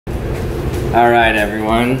Alright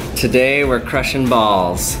everyone, today we're crushing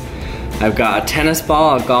balls. I've got a tennis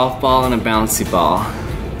ball, a golf ball, and a bouncy ball.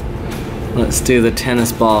 Let's do the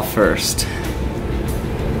tennis ball first.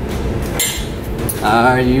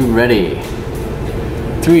 Are you ready?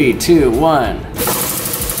 3, 2, 1.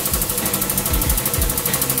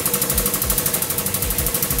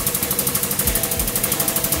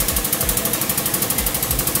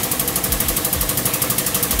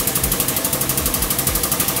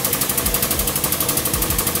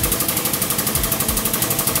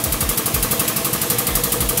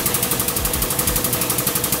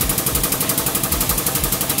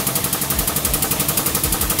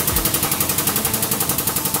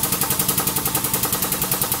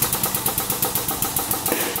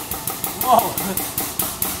 Oh,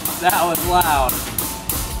 that was loud.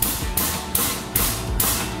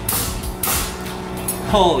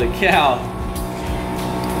 Holy cow.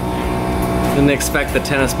 Didn't expect the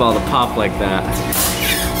tennis ball to pop like that.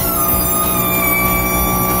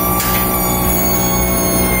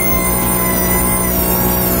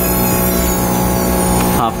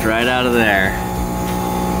 Popped right out of there.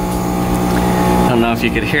 I don't know if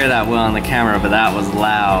you could hear that well on the camera, but that was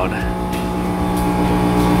loud.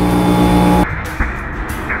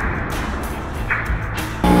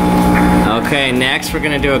 Okay, next we're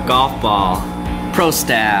gonna do a golf ball. Pro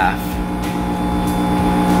staff.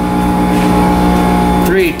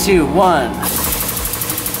 3, 2, 1.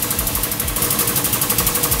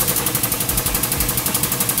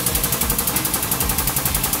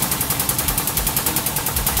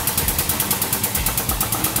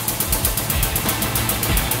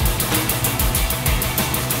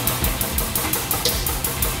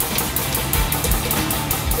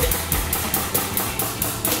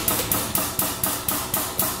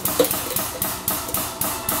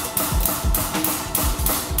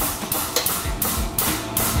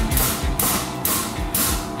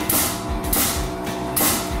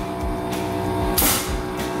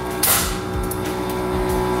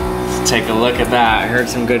 Take a look at that. I heard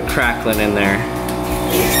some good crackling in there.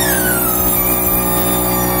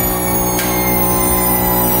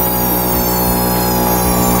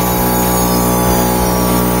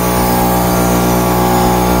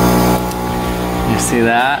 You see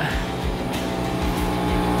that?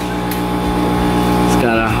 It's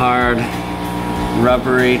got a hard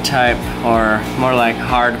rubbery type, or more like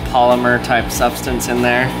hard polymer type substance in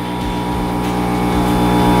there.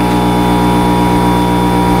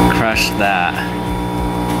 Crush that.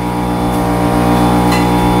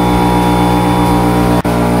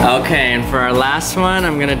 Okay, and for our last one,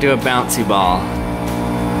 I'm gonna do a bouncy ball.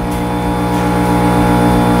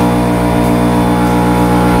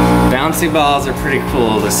 Bouncy balls are pretty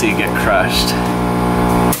cool to see get crushed.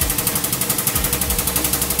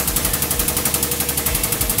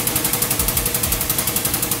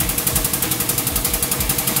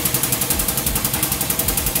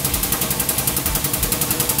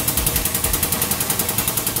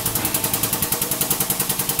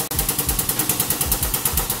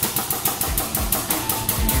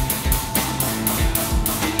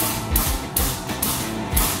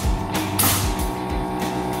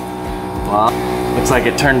 Well, looks like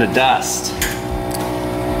it turned to dust.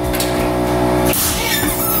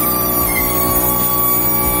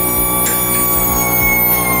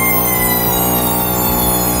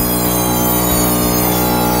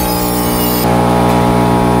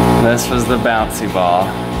 This was the bouncy ball.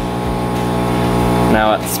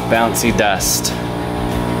 Now it's bouncy dust.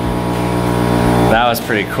 That was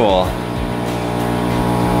pretty cool.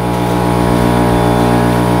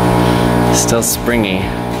 Still springy.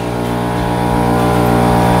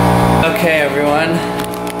 Okay everyone,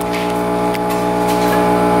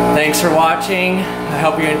 thanks for watching. I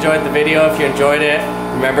hope you enjoyed the video. If you enjoyed it,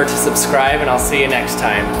 remember to subscribe and I'll see you next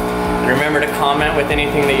time. And remember to comment with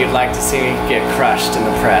anything that you'd like to see me get crushed in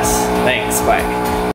the press. Thanks, bye.